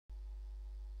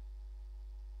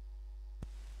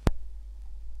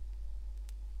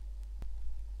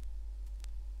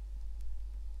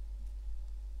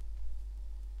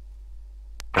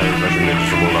in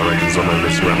inextricable directions. Some of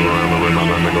this scramble around the room,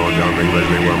 and they go down, they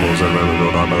basically wormholes, and then they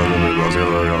go down, but then they go the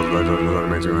other guys, that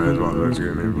makes your head while they're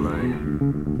getting playing.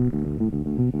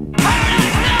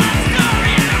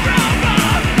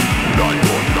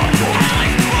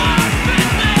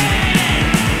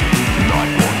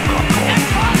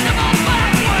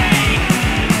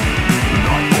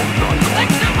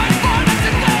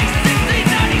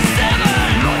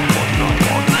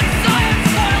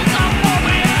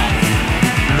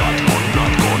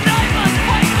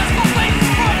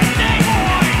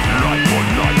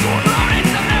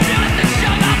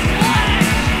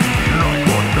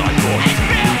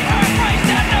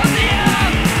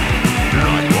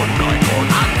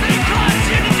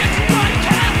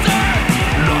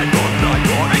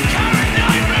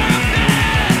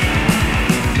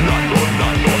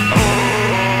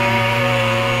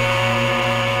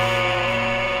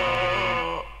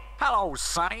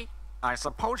 Sonny, I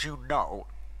suppose you know.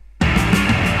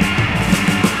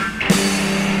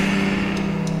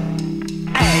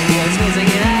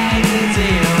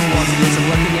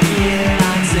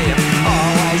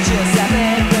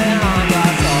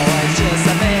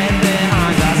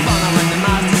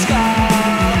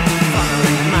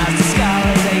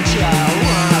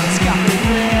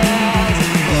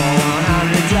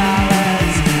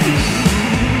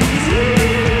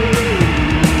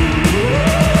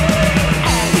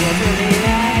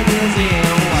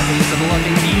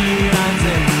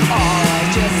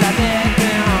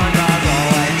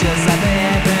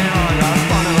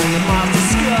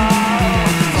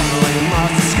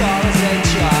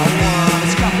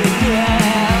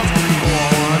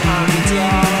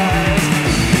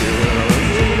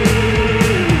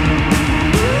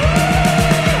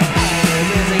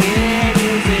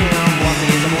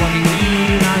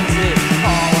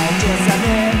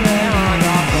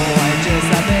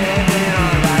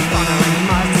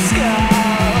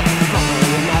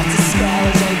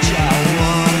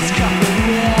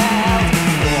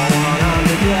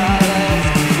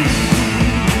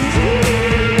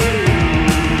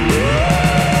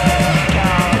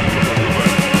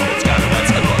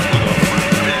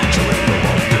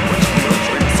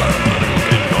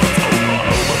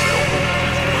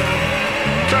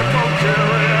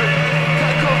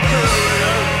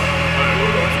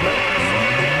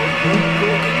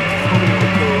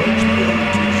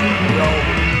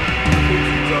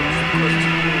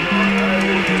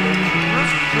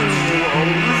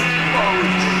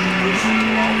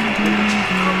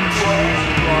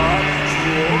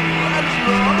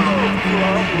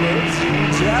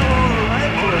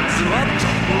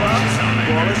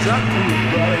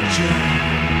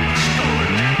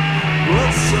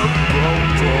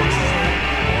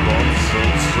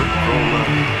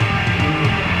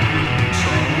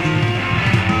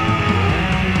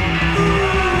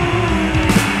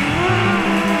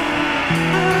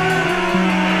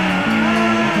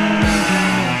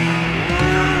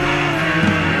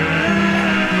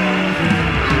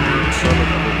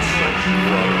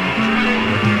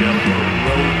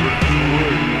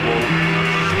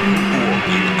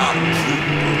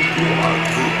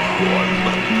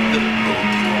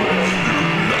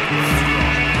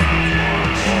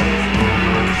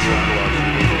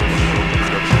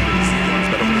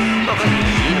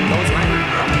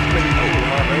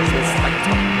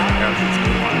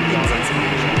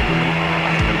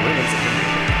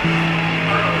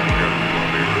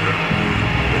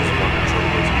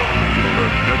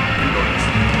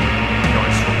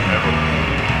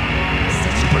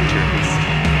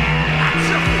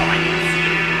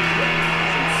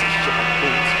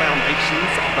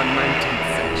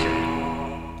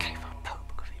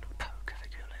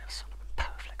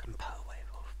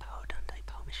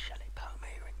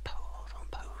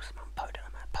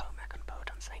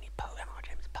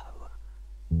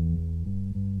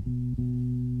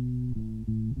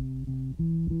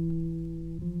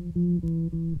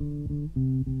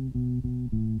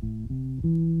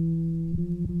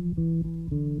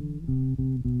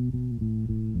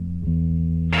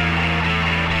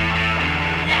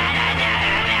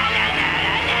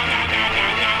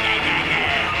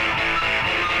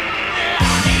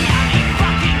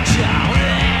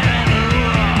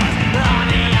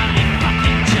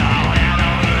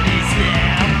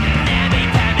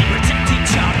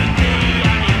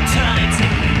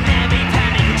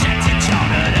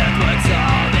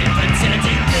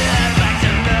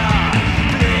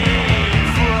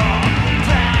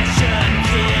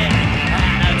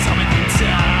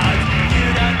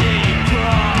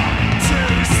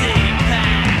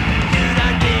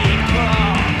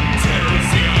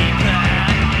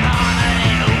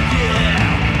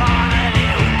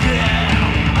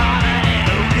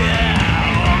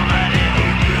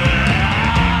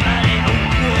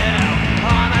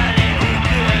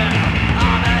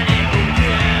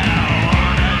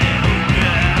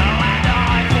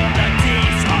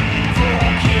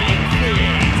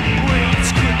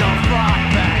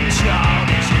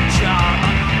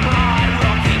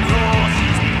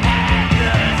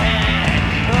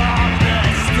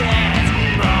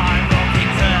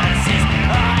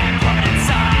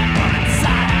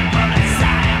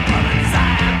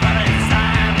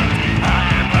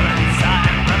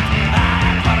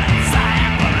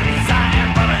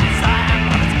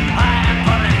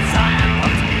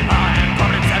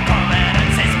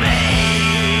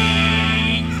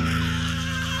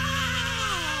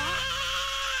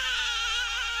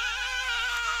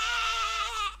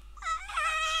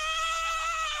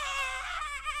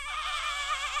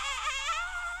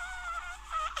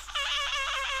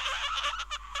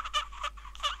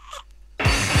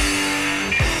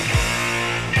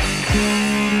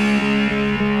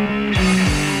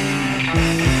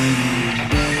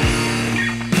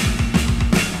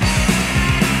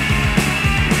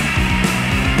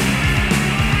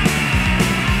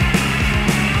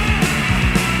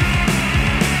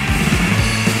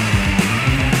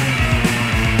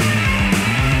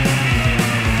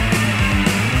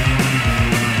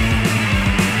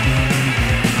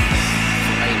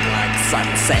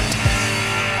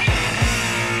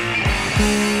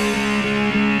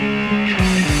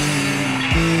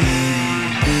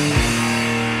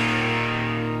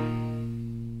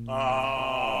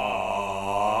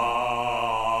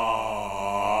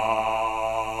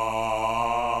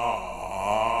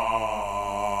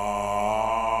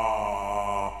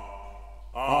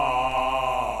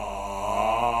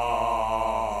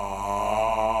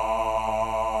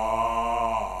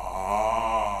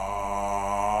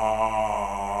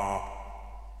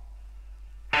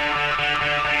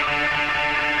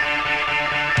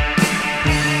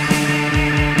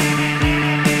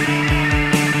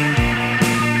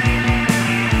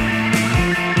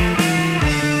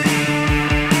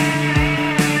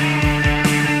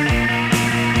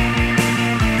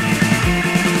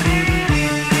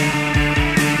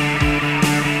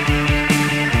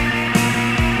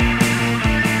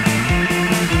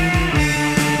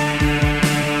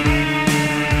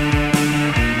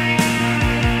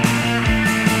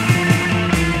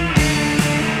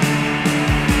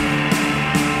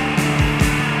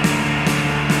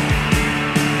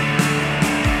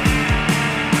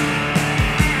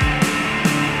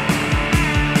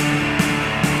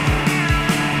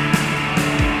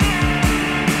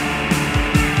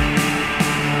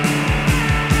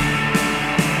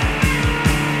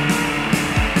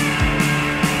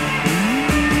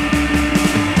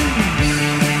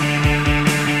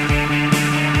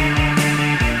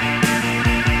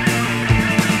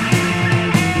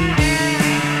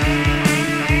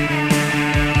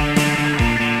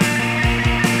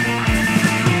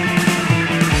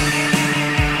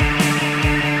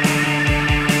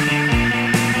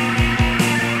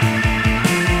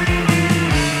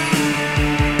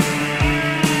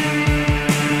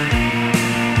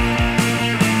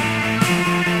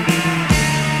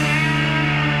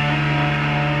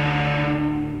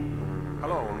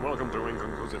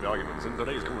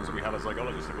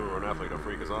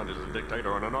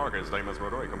 artist, a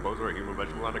mesmer, a composer, a human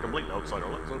vegetable, and a complete outsider.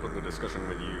 Let's open the discussion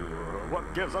with you.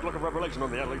 What gives that look of revelation on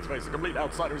the athlete's face? A complete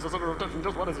outsider is the center of attention.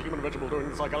 Just what is a human vegetable doing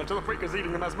in the psychology? The freak is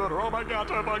eating a mass murderer. Oh my god,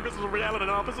 terrifying. This is a reality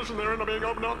and opposition therein are being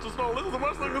opened up to stall. This is the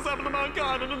worst thing that's happened to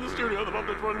mankind. And in the studio, the moment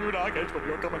it's running you dark age, but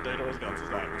your commentator has got his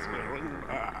life smearing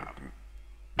bad.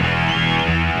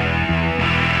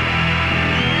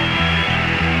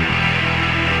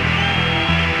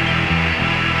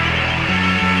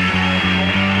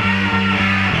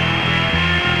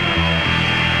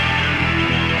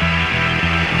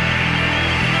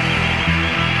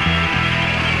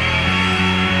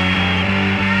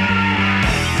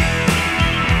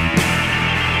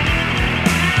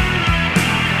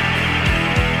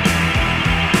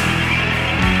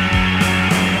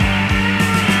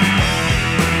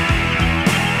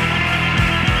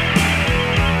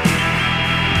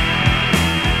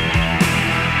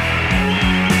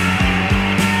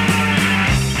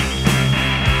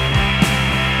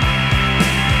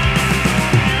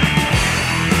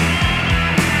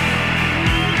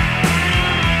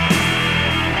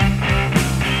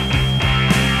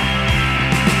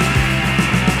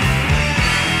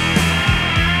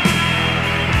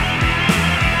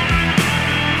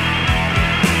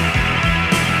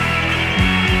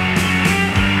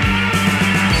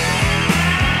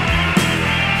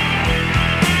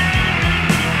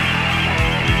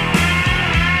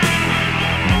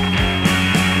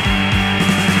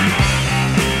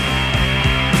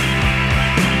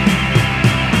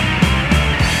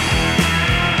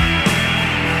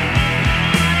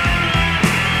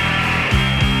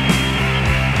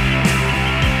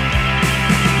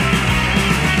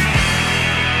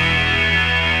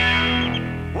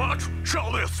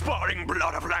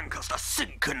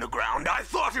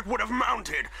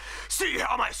 See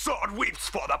how my sword weeps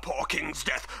for the poor king's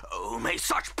death. Oh, may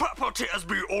such purple tears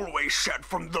be always shed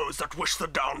from those that wish the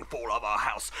downfall of our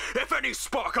house. If any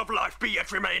spark of life be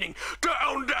yet remaining,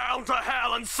 down, down to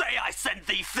hell, and say I sent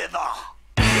thee thither.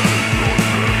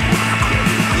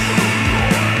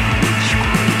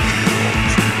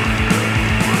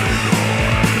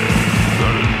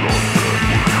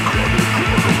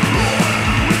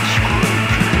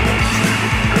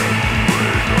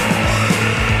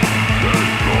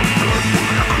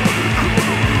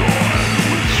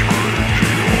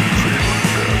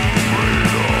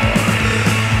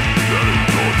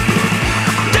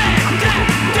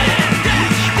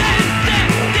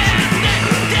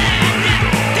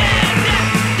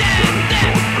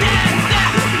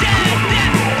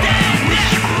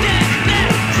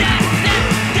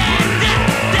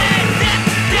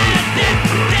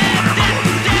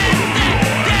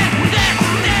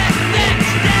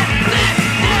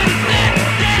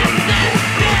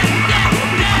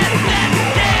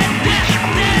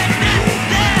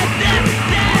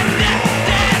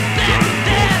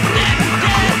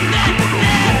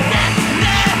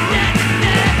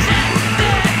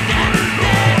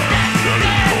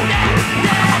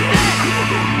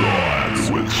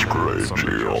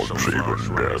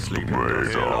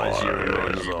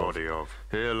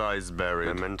 Here lies buried,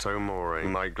 memento mori.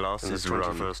 My glass is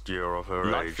run. 21st year of her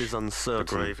Life age. is uncertain.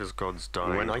 The grave is God's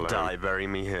dying When I clay. die, bury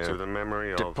me here. To the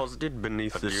memory of Deposited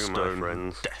beneath adieu, this my stone,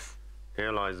 friends. death.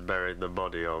 Here lies buried the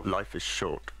body of Life is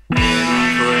short. Still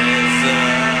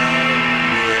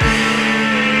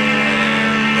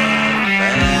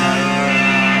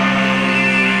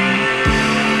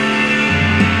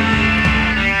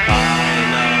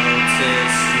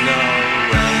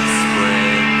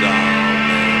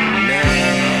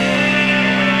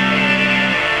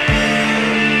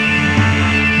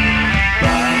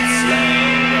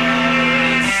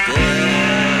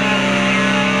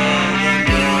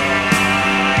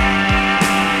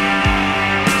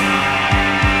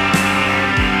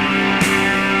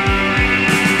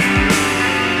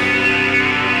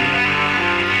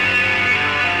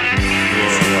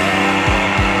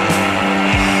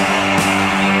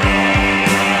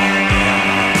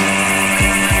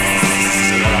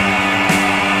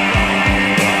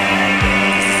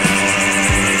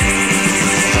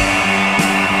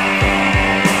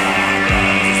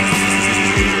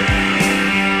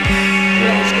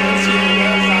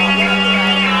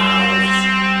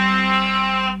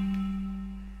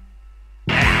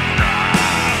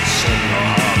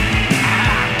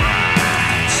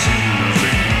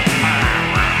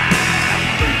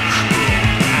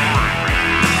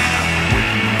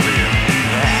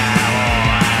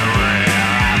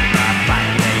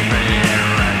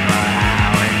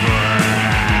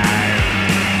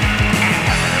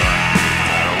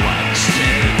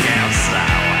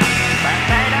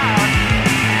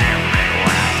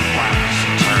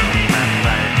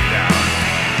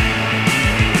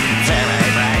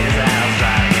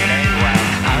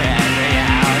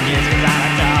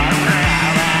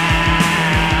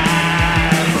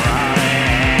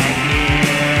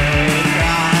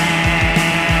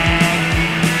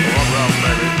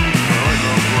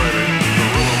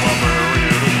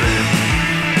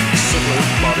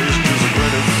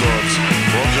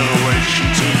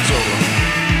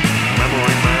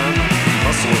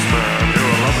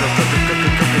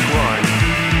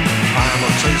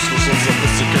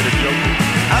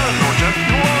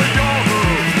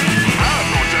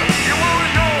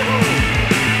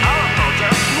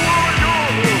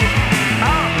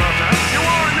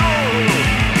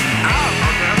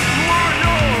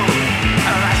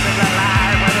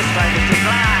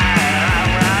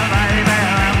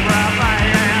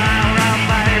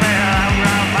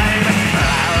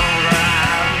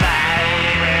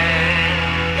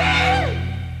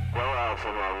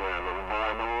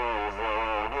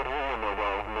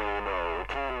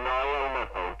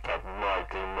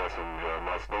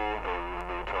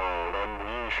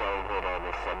put on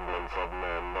the semblance of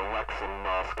men, the waxen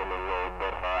mask on the road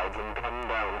that hides, and come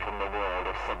down from the world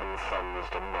of seven suns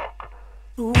to knock.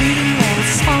 We all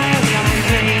skyline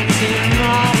painting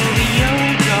all the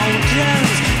old gold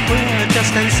gems. We're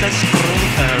just ancestral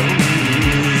homes.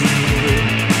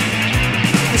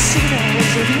 The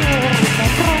cities of Europe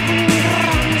are broken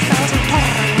grounds, thousand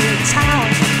towering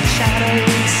towers,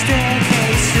 shadowy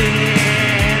staircases.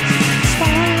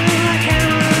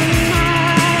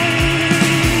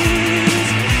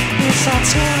 It's our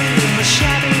time, the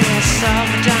shadows of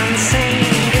dancing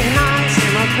nights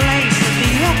in a place at the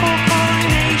upper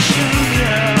coronation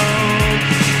girl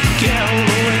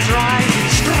with rising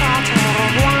strata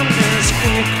of wonders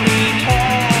quickly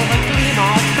all the gleam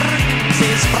of dreams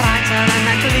is brighter than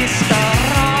the glister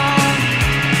of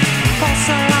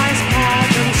fossilized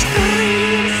pageants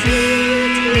green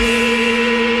sweetly.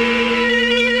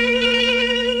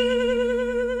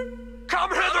 Come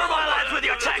hither, my lads, with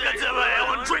your tankards of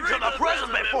ale, and drink to the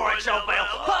present before it shall fail.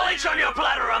 Polish on your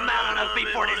platter a mountain of beef,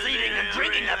 for it is eating and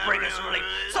drinking that bring us relief.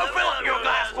 So fill up your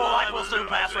glass, for life will soon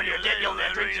pass. When you're dead, you'll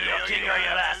never drink to your king or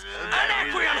your ass. An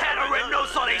Acrian had a red nose,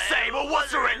 so they say, but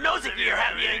what's a red nose if you're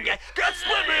happy and gay? God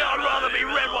split me, I'd rather be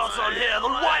red whilst on here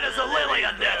than white as a lily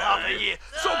and dead half a year.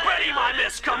 So Betty, my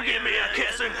miss, come give me a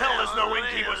kiss. In hell there's no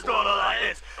innkeeper's daughter like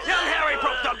this. Young Harry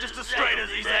propped up just as straight as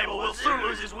he's able will soon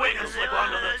lose his wig and slip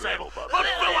under the table. But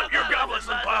fill up your goblets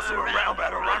and pass them around,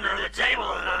 better under the table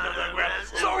and under the ground.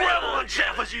 So revel and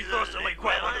chaff as you thirstily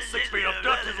quail under 6 feet of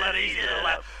dust is let easy to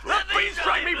laugh. That fiend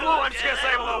strike me blue and scarce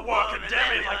able to walk, and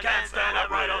damn it if I can't stand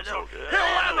upright on toe.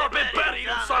 He'll land a bit Betty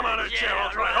and some on a chair. I'll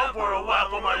try hope for a while,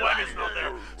 for my wagon's not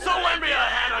there. So lend me a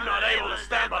hand, I'm not able to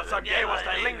stand, but some gay whilst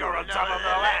I linger on top of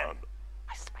the land.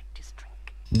 I spiked his drink.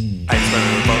 Ice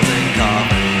proposing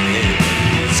coffee,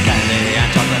 candy and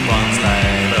chocolate ones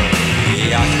label,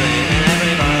 ice cream in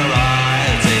every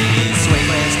variety, sweet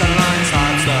with the lines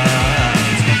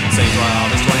substance,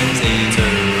 C12 is 22,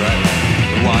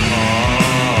 one more,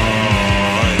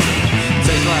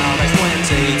 C12 is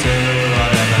 22,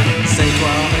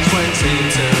 C12 is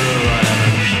 22,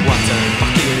 1, 2,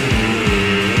 fuck you,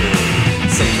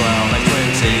 C12 is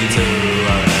 22,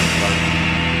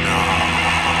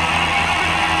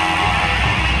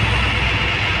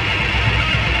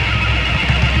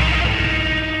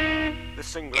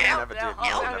 England never did,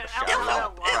 never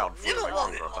shall, proud for no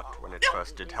longer, but when it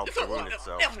first did help to ruin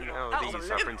itself, now these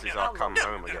our princes are come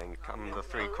home again, come the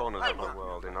three corners of the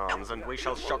world in arms, and we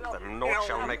shall shock them, naught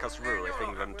shall make us rue if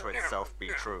England to itself be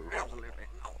true.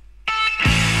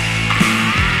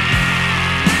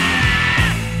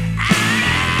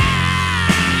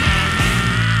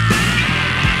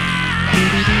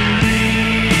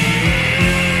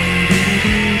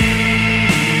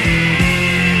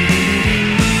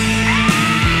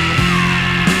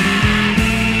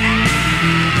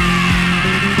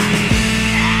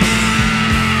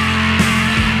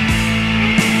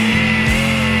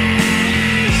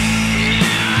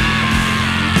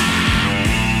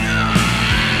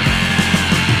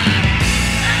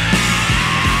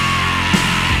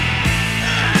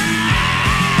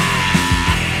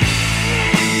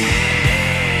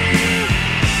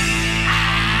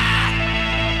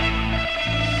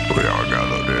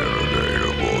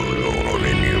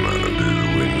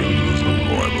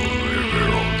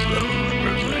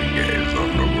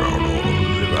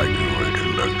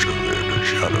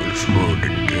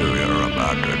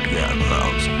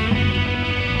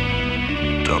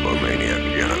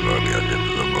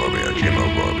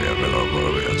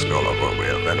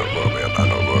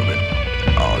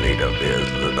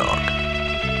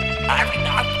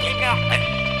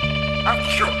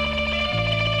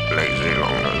 Lazy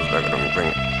longers, they don't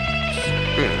think.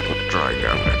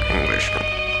 Gigantic Englishmen.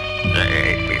 They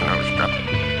ain't been no stuff.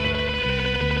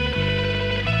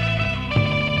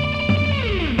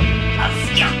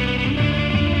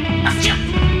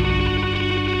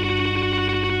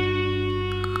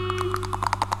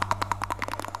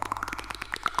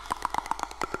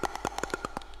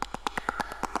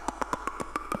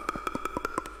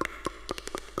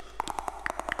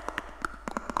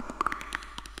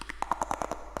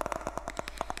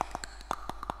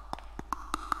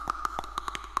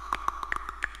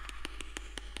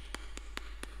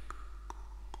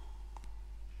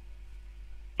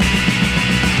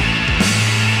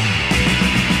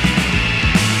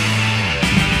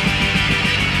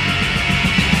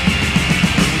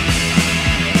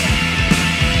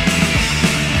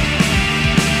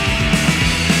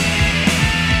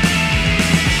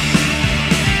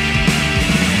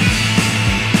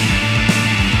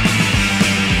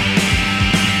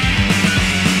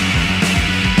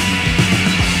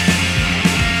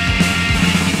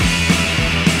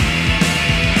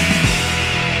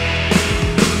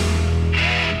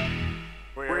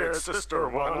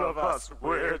 us.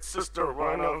 Weird sister,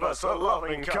 one of us, a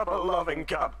loving cup, a loving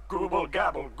cup. Gooble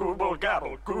gabble, gooble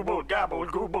gabble, gooble gabble,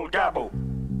 gooble gabble.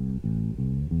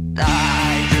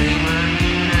 I dream a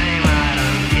new name, I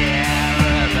don't care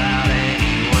about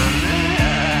anyone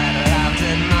that laughed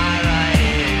at my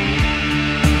writing.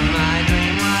 My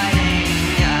dream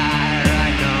writing, I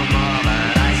write no more,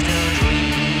 but I still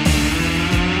dream.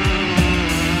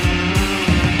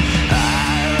 I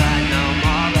write no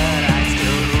more, but I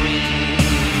still dream.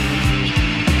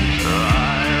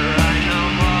 I write no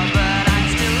more, but I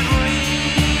still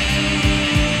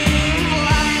dream.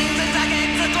 Flying to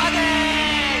tugging to twagging.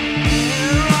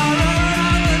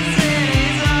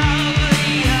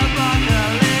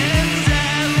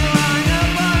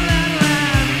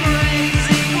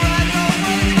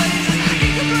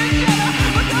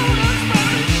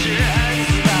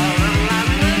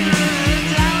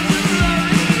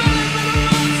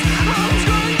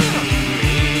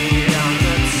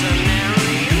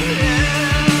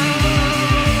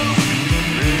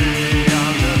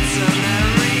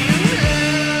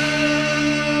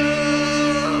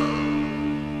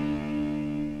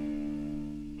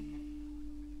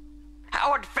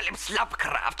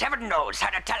 Lovecraft, heaven knows,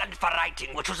 had a talent for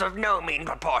writing which was of no mean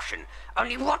proportion.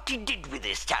 Only what he did with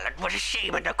this talent was a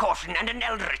shame and a caution and an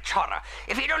eldritch horror.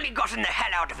 If he'd only gotten the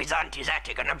hell out of his auntie's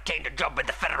attic and obtained a job with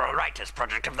the Federal Writers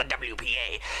Project of the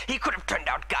WPA, he could have turned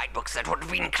out guidebooks that would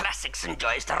have been classics and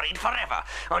joys to read forever.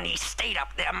 Only he stayed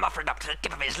up there, muffled up to the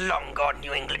tip of his long-gone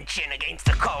New England chin against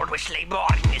the cold which lay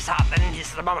more in his heart than in his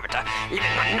thermometer,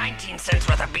 living on 19 cents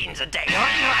worth of beans a day,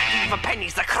 rewriting for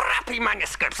pennies the crappy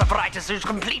manuscripts of writers whose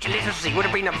complete illiteracy would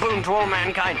have been a boon to all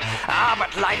mankind. Ah,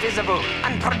 but life is a boon,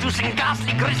 and producing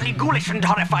ghastly, grisly, ghoulish, and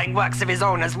horrifying works of his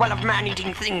own, as well of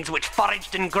man-eating things which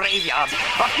foraged in graveyards,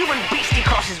 of human beastie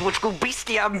crosses which grew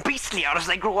beastier and beastlier as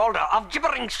they grew older, of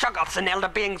gibbering shoggoths and elder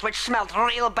beings which smelt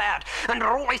real bad, and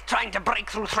were always trying to break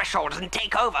through thresholds and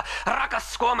take over,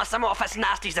 raucous, squamous, amorphous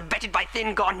nasties abetted by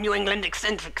thin-gone New England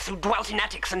eccentrics who dwelt in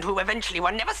attics and who eventually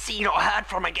were never seen or heard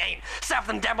from again. Serve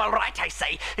them damn well right, I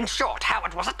say. In short,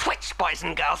 Howard was a twitch, boys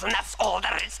and girls, and that's all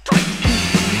there is to it.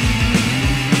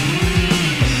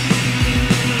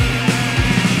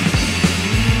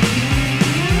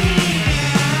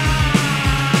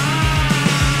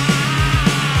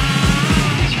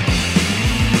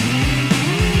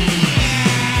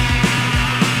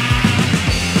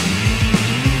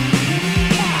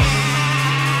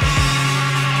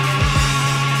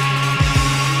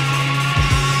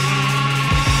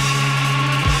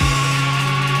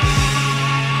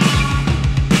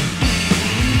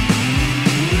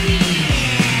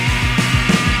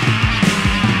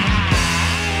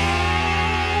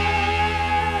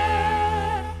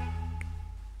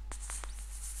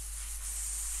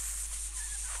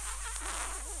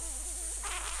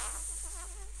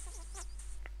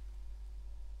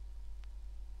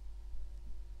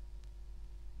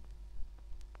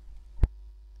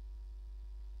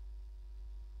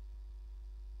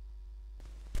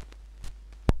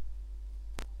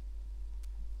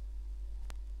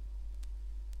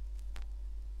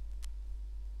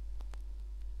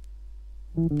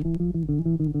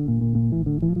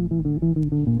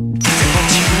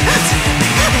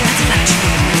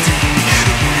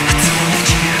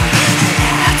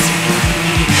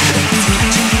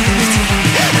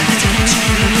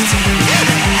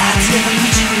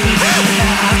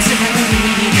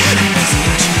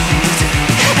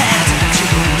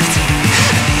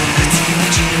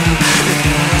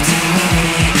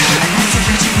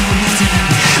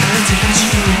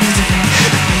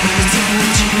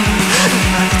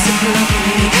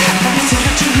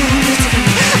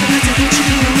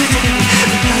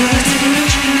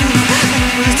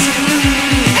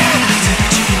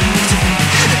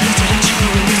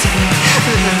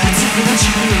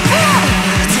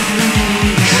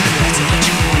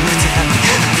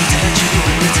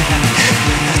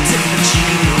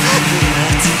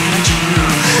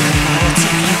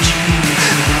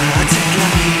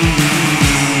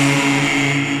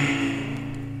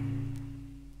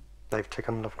 They've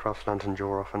taken Lovecraft's lantern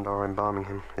jaw off and are embalming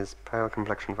him. His pale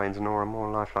complexion veins and aura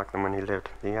more lifelike than when he lived.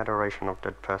 The adoration of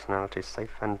dead personalities, safe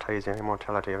fantasia,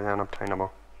 immortality of the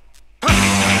unobtainable.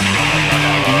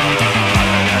 Thank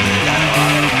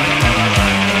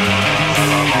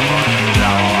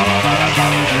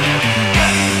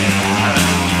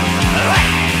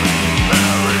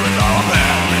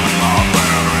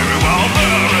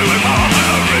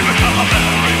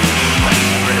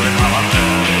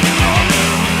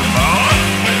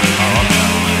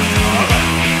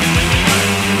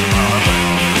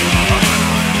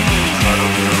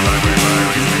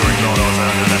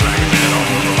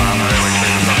you.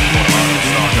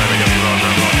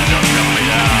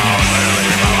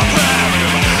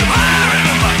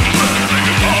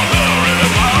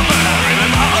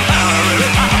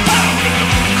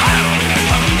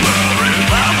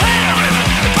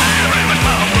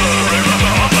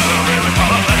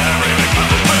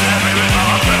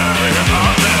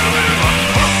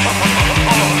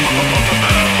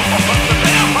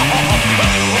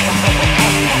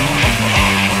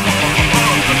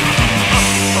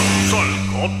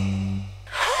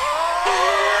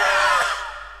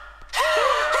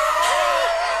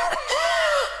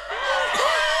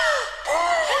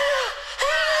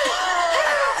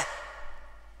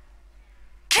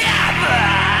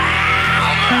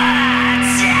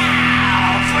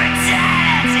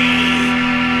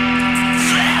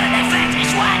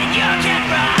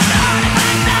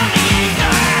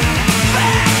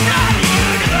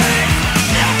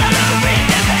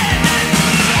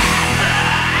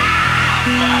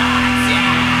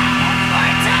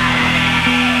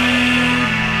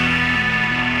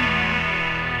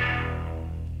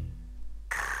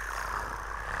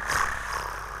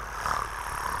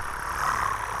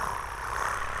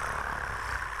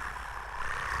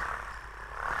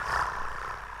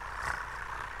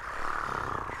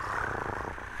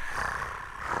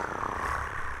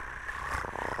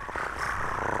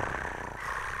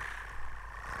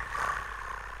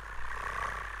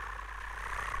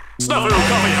 snafu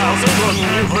coffee house, England,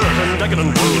 new bird and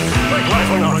decadent food. Make life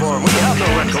on our form, we have no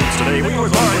red coats today. We were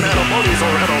blind animals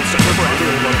or adults that were brand new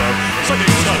and love.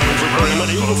 Sucking stockings were burning at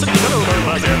evil city, middleman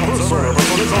back there. Who's sort of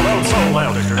on his own loud, so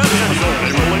loud. And the Eddie's old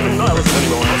name, we'll even nihilism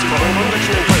anymore. Let's go home on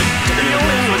dictionary plate. Taking the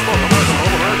only English book of ours and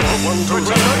home around the hook 1,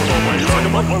 2, 3, like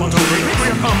a butt 1, 2, 3.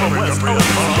 We are come from west, from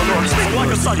the north, speak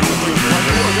like a cycle, like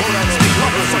a little word, speak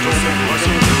like a cycle, like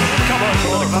a come on,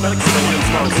 phonetic civilians,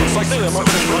 it's like they are more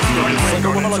than one, like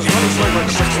a woman, Spanish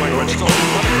language, sex language,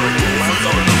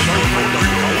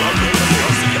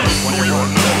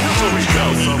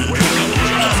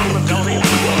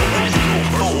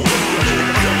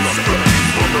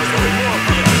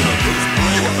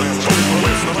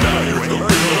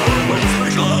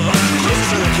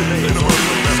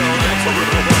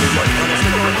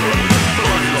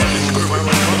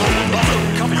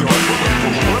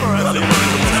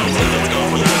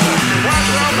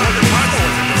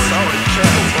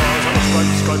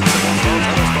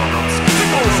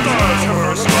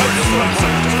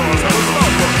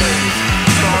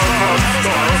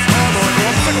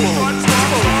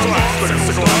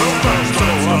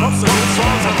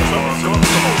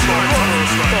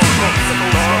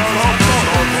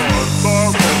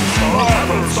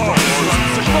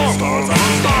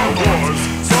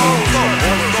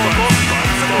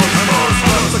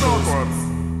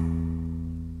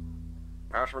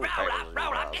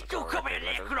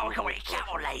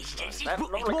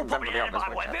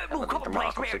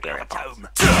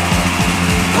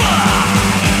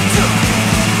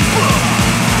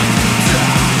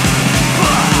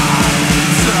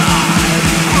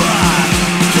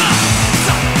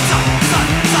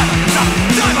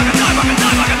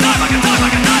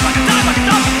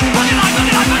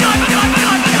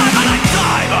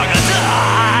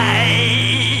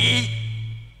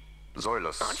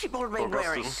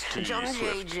 John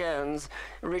J. Jones,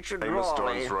 Richard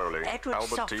Raleigh, Edward Albert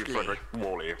T. Softly, Frederick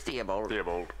Worley, Theobald,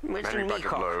 Winston Henry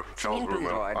Paget Lowe, Charles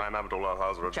Rumour, I am Abdullah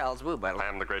Hazard, Charles Woodwell, I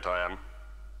am the great I am.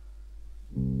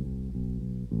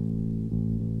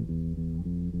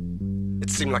 It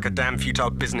seemed like a damn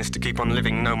futile business to keep on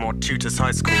living. No more tutors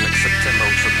high school next September,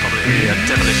 which would probably be a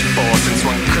devilish bore, since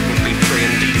one couldn't be free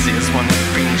and easy as one had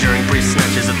been during brief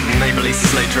snatches at the neighbourly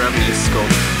Slater Avenue school.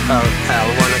 Oh hell,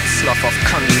 one had sloughed off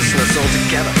consciousness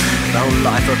altogether. The whole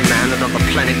life of man and of the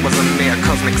planet was a mere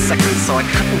cosmic second, so I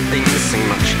couldn't be missing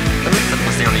much. The method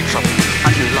was the only trouble.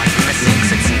 I didn't like messy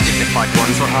exits, and dignified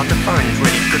ones were hard to find.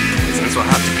 Really good poisons were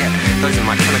hard to get. Those in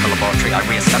my chemical laboratory, I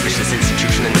re-established this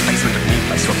institution in the basement of a new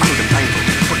place were crude and painful.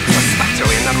 But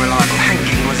satisfactory and unreliable.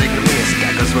 Hanging was ignominious.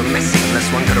 Daggers were messy unless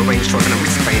one could arrange to open a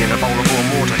wrist vein in a bowl of warm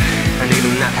water. And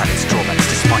even that had its drawbacks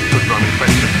despite good Roman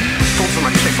friendship. Thoughts on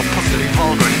a cliff were positively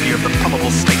vulgar in view of the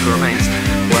probable state of the remains.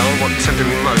 Well, what tempted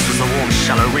me most was the warm,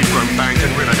 shallow, reed-grown bank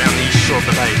and river down the east shore of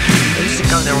the bay. I used to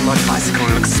go there on my bicycle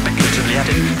and look speculatively at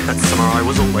it. That summer I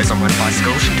was always on my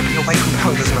bicycle, wishing to be away from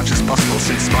home as much as possible,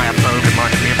 since my abode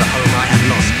reminded me of the home I had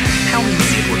lost. How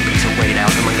easy it would be to wade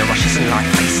out among the rushes and lie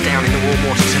face down in the warm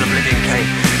water till oblivion came.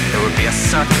 There would be a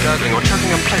certain gurgling or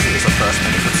choking unpleasant as the first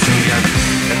but it would soon be over.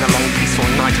 Then the long peaceful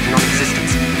night of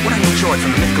non-existence. What I enjoyed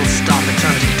from the mythical start of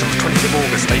eternity till the 20th of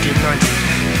August,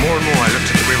 1890. More and more I looked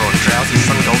at the river on drowsy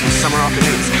sun-golden summer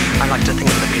afternoons. I liked to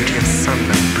think of the beauty of sun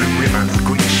and blue river and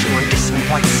green shore and distant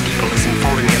white steeple as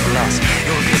enfolding me at the last.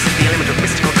 It would be as if the element of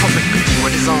mystical cosmic beauty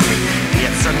were dissolving me. And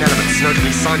yet certain elements,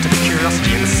 notably scientific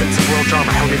curiosity and the sense of world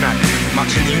drama, held me back.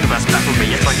 Much in the universe baffled me,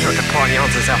 yet I knew I could pry the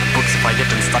answers out of books if I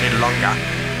lived and studied longer.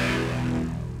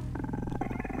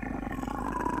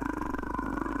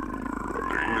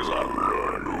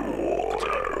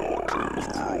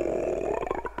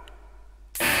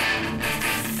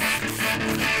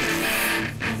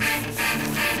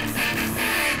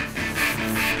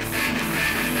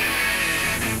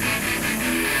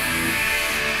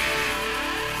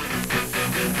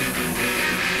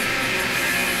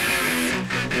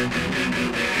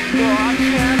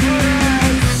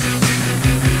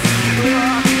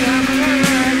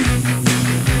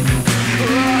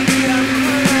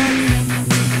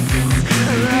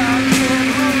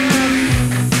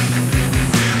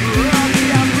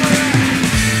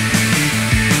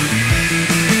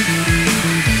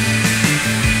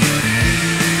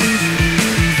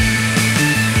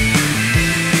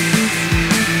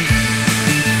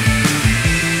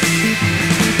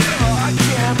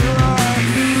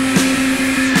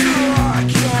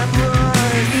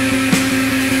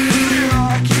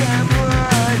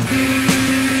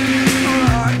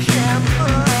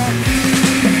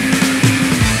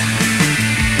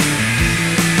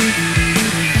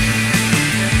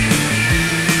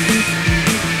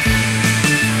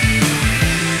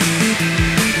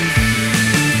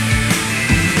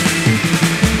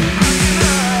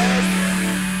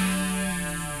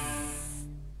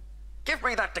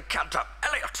 that decanter,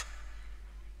 Elliot.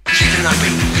 You do not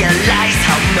realize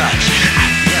how much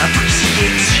I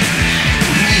appreciate you.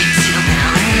 Need to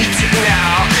now, need to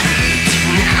now, need to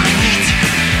now, need to.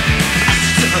 I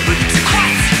start to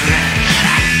quite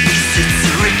at least it's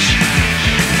rich.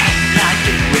 And like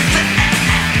it with an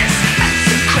ass,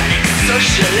 democratic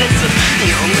socialism.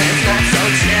 Young man's not so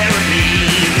terribly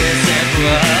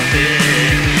misanthropic.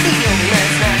 Young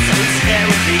man's not so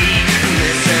terribly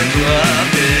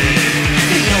misanthropic.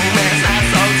 Young man's not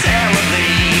so terribly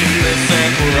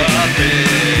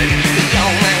misanthropic.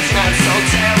 Young man's not so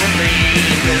terribly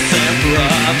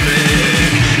misanthropic.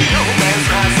 Young man's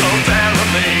not so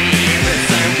terribly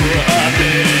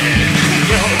misanthropic.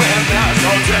 Young man's not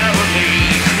so terribly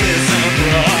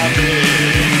misanthropic.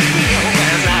 Young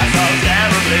man's not so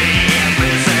terribly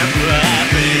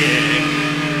misanthropic.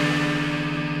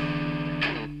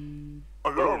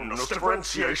 Aloneness,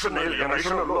 differentiation,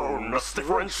 alienation, aloneness,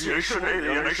 differentiation,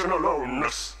 alienation,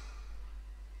 aloneness.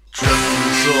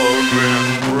 Children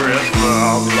breath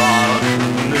of life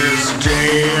this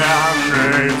day and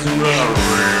age not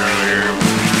really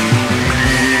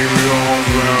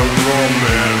people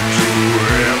meant to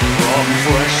have from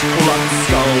fresh blood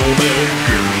skull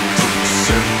begin to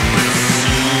simply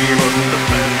seem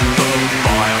independent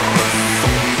virus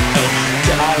from hell.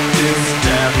 Doubt is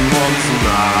dead once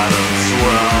night as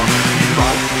well.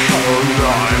 Michael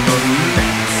Nyman,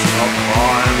 that's a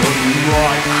Hyman.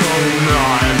 Michael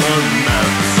Nyman,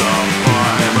 that's a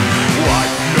Hyman.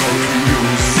 White note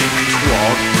music,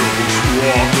 twaddle,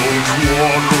 twaddle,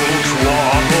 twaddle,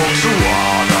 twaddle,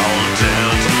 twaddle,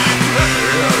 dance.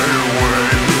 Anyway,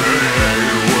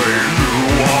 you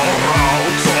are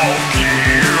out of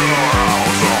key,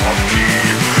 out of key.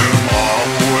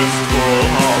 I'm wistful,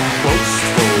 I'm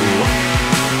boastful.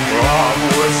 I'm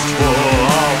wistful,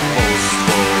 I'm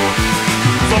boastful.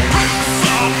 The prince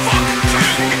of fucking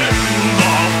in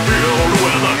the field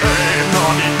with a hey,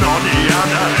 naughty, naughty,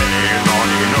 and a hey,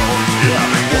 naughty, no. Yeah,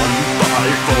 1 by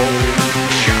 4.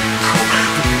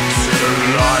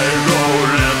 Till I go,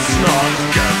 let's not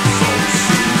get so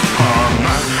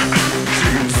Superman.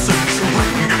 18th century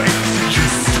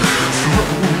atheist,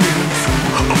 thrown into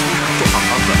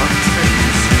other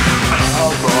things.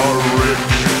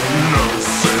 Aboriginal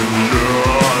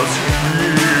sinners,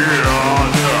 here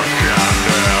the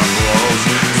cannibals.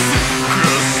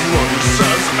 Sickest one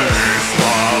says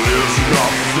Israel is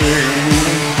nothing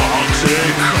but a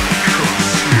carcass,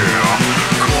 yeah.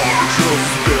 Cultures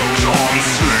built on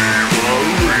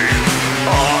slavery,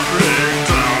 laid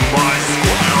down by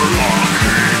Squire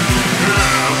Lockheed.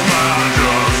 His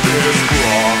Majesty's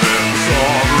province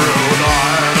of Rhode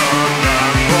Island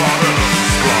and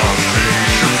Providence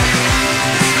plantations.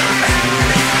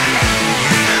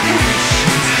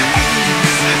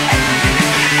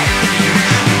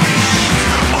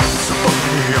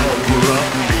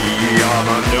 Autobiography of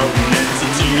a known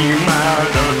entity,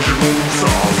 management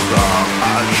of the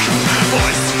passions,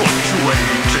 voice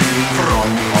fluctuating from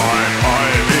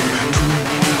high-hiving to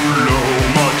low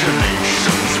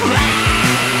modulations.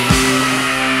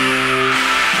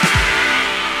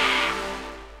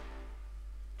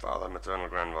 Father, maternal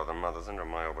grandfather, mother, syndrome,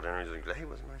 my orbit, he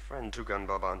was my friend, two-gun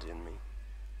Bob Auntie and me.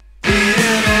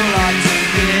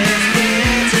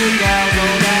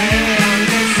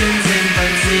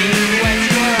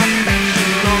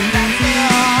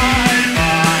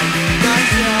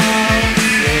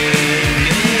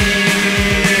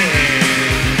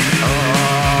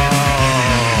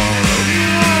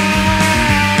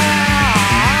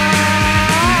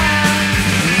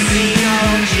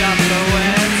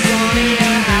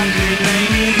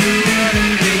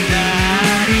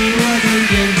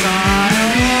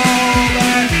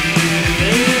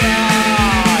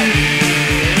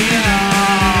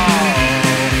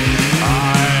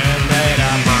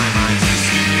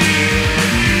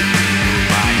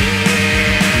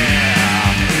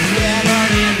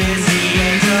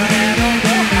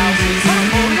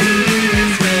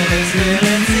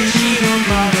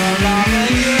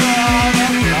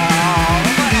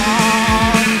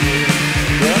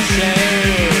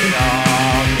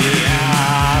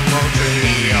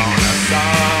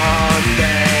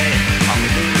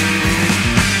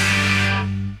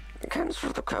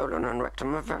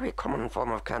 A very common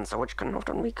form of cancer which can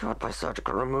often be cured by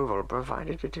surgical removal,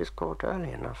 provided it is caught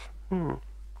early enough.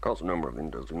 Cause a number of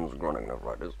intestines, chronic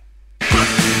nephritis.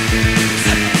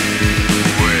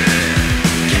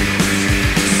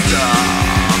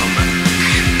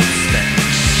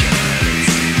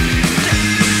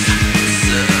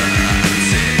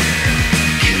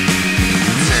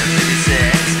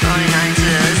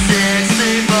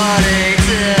 Body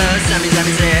to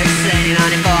 76, 80,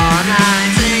 94,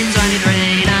 90.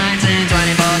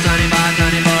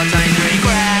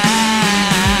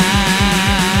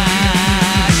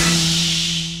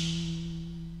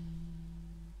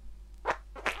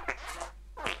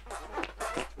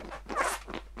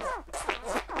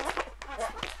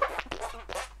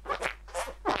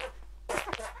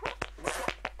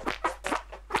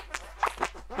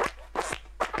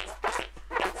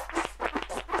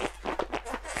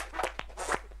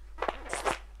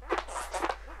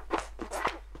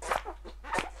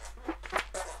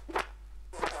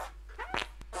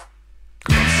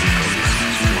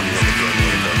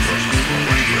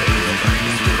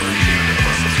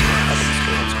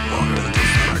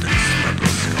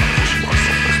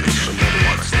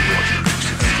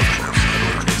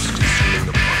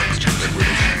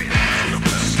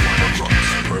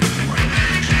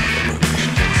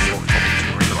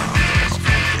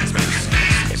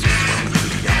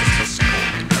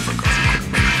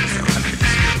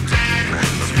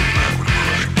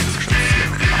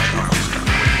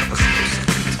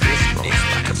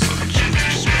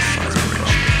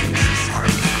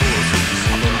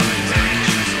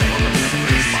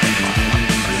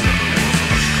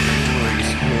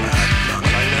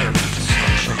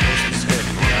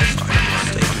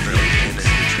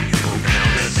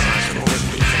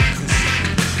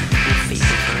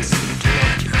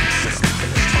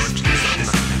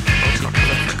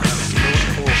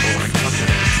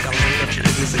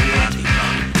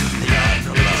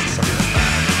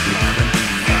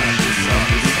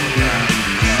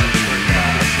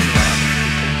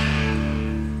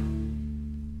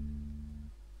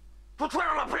 To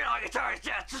swear on a penile guitar is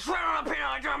death. To swear on a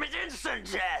penile drum is instant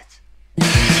death.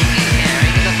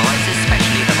 Hearing the voices,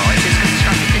 especially the voices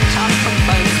constructed in time from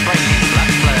bones breaking, blood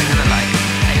flowing and the like.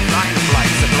 A blind flight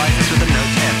supplies us with a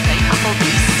note F, a humble B,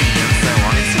 C, and so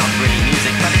on. It's not really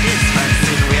music, but it is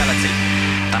fancy in reality.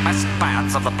 The best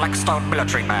bands of the Blackstone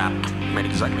Military Band made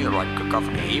exactly the right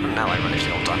cacophony. Even now I relish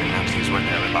the old-timey Nancy's when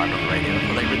they're revived on the radio,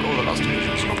 for they recall the lost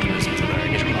illusions and optimisms of their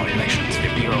initial orientations.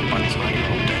 50-year-old buns,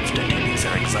 90-year-old deads, dead kidneys,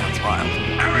 Eric Sands wild.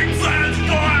 Eric Sands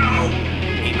wild!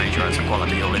 He measures the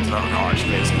quality of its own harsh,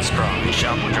 fierce and strong. We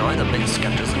shall enjoy the biggest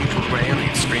skepticism from gray and the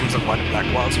extremes of white and black,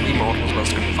 whilst we mortals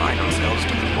must confine ourselves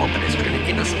to the more pedestrian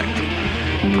inner spectrum.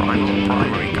 Primal,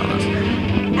 primary colours.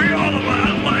 We are the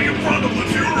man lying in front of the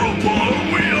funeral parlor.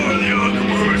 We are the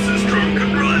Architectonic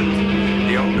drunken rent.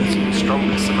 The oldest and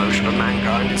strongest emotion of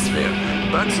mankind is fear.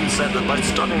 Bergson said that by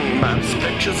studying maps,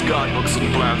 pictures, guidebooks, and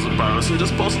plans of Paris, it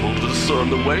is possible to discern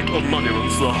the weight of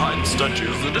monuments, the height of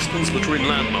statues, the distance between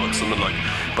landmarks, and the like,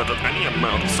 but that any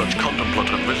amount of such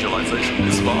contemplative visualization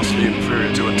is vastly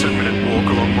inferior to a 10-minute walk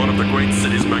along one of the great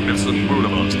city's magnificent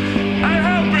boulevards. I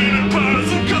have been in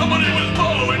Paris in company with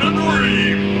Paul in a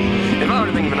dream. If I were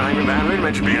to think of an angry band,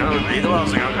 Rudimentary would be the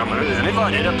last thing I'd come with, and if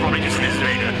I did, I'd probably just listen to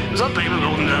it. Some people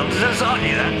don't know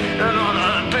society that.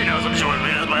 Peanuts, I'm sure,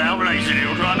 by outrage,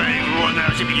 you'll try to make one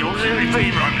now, she be yours, every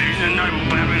feed from these, and no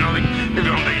family, nothing. If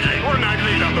you're on BZ, or not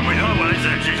lead up the way, oh, well, it's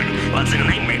that season. What's in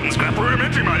the name, maiden scrap,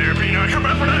 Rudimentary, my dear Peanut, come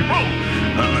back for that roll.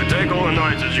 Take all the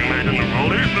noises you made in the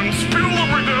roll, hit them, spill them,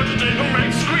 regurgitate them,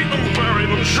 make street them, bury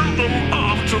them, shoot them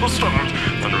off to the stars.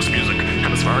 Thunderous music,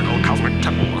 hemispherical cosmic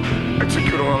temple.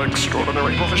 Executor of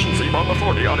extraordinary proficiency, on the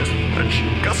 40 artist bench.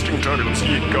 Gusting turbulence,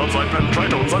 ye gods, I pen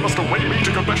tritones, I must away me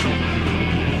to confession.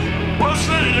 What's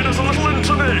needed is a little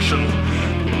intonation.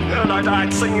 And I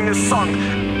died singing this song.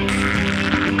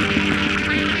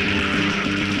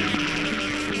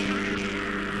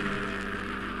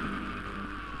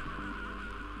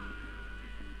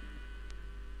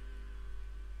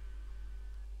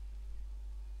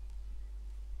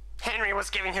 Henry was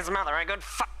giving his mother a good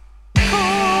fuck